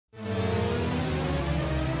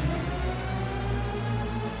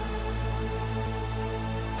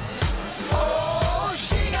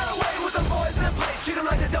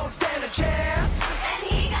chance. And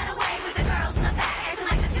he got away with the girls in the back, acting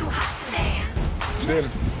like they're too hot to dance. Bim,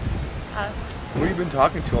 Us. who have you been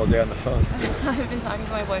talking to all day on the phone? I've been talking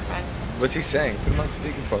to my boyfriend. What's he saying? Put him on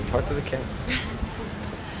speakerphone. Talk to the camera.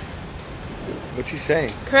 What's he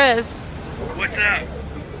saying? Chris, What's up?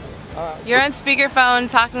 you're on speakerphone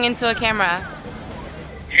talking into a camera.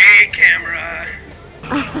 Hey, camera.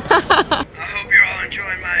 I hope you're all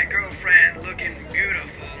enjoying my girlfriend looking beautiful.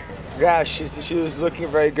 Yeah, she was looking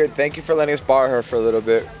very good. Thank you for letting us borrow her for a little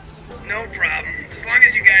bit. No problem. As long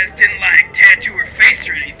as you guys didn't, like, tattoo her face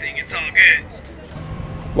or anything, it's all good.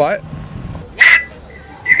 What? What?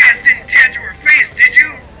 You guys didn't tattoo her face, did you?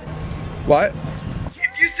 What?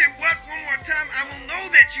 If you say what one more time, I will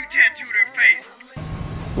know that you tattooed her face.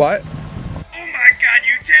 What? Oh my god,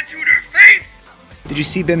 you tattooed her face? Did you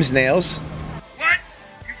see Bim's nails? What?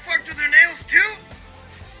 You fucked with her nails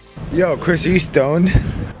too? Yo, Chris, are you stoned?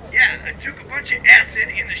 Yeah, I took a bunch of acid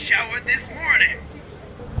in the shower this morning.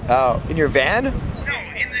 Oh, in your van? No,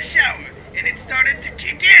 in the shower, and it started to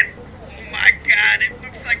kick in. Oh my god, it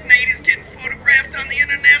looks like Nate is getting photographed on the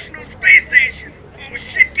International Space Station. Oh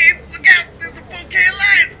shit, Gabe, look out, there's a bouquet of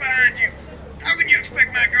lions behind you. How can you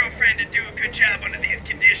expect my girlfriend to do a good job under these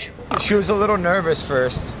conditions? She was a little nervous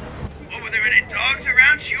first. Oh, were there any dogs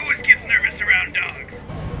around? She always gets nervous around dogs.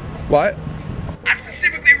 What? I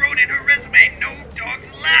specifically wrote in her resume, no dogs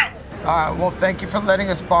allowed. Alright, well, thank you for letting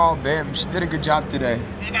us borrow Bim. She did a good job today.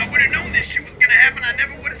 Well, if I would have known this shit was gonna happen, I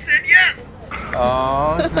never would have said yes.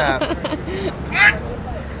 Oh, snap. What?